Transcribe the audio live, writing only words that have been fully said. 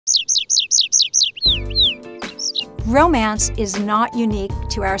Romance is not unique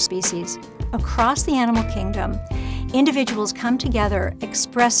to our species. Across the animal kingdom, individuals come together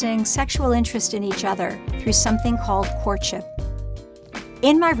expressing sexual interest in each other through something called courtship.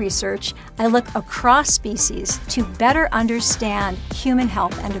 In my research, I look across species to better understand human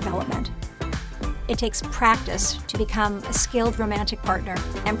health and development. It takes practice to become a skilled romantic partner,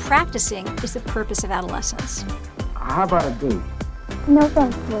 and practicing is the purpose of adolescence. How about a date? No,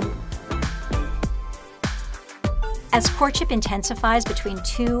 thanks, Woody. As courtship intensifies between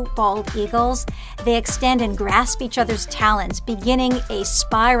two bald eagles, they extend and grasp each other's talons, beginning a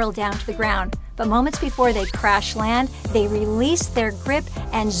spiral down to the ground. But moments before they crash land, they release their grip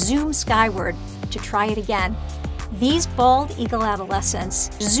and zoom skyward to try it again. These bald eagle adolescents,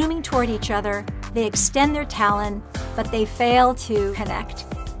 zooming toward each other, they extend their talon, but they fail to connect.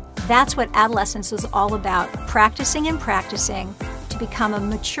 That's what adolescence is all about, practicing and practicing to become a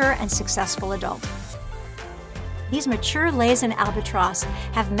mature and successful adult. These mature lays and albatross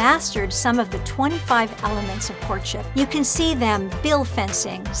have mastered some of the 25 elements of courtship. You can see them bill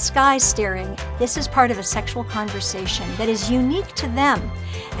fencing, sky staring. This is part of a sexual conversation that is unique to them,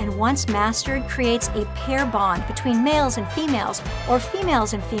 and once mastered, creates a pair bond between males and females, or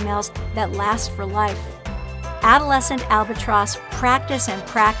females and females that last for life. Adolescent albatross practice and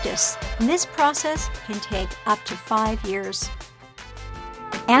practice, and this process can take up to 5 years.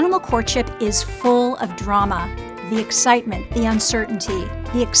 Animal courtship is full of drama. The excitement, the uncertainty,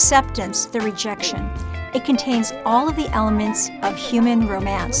 the acceptance, the rejection. It contains all of the elements of human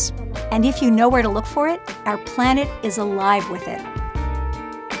romance. And if you know where to look for it, our planet is alive with it.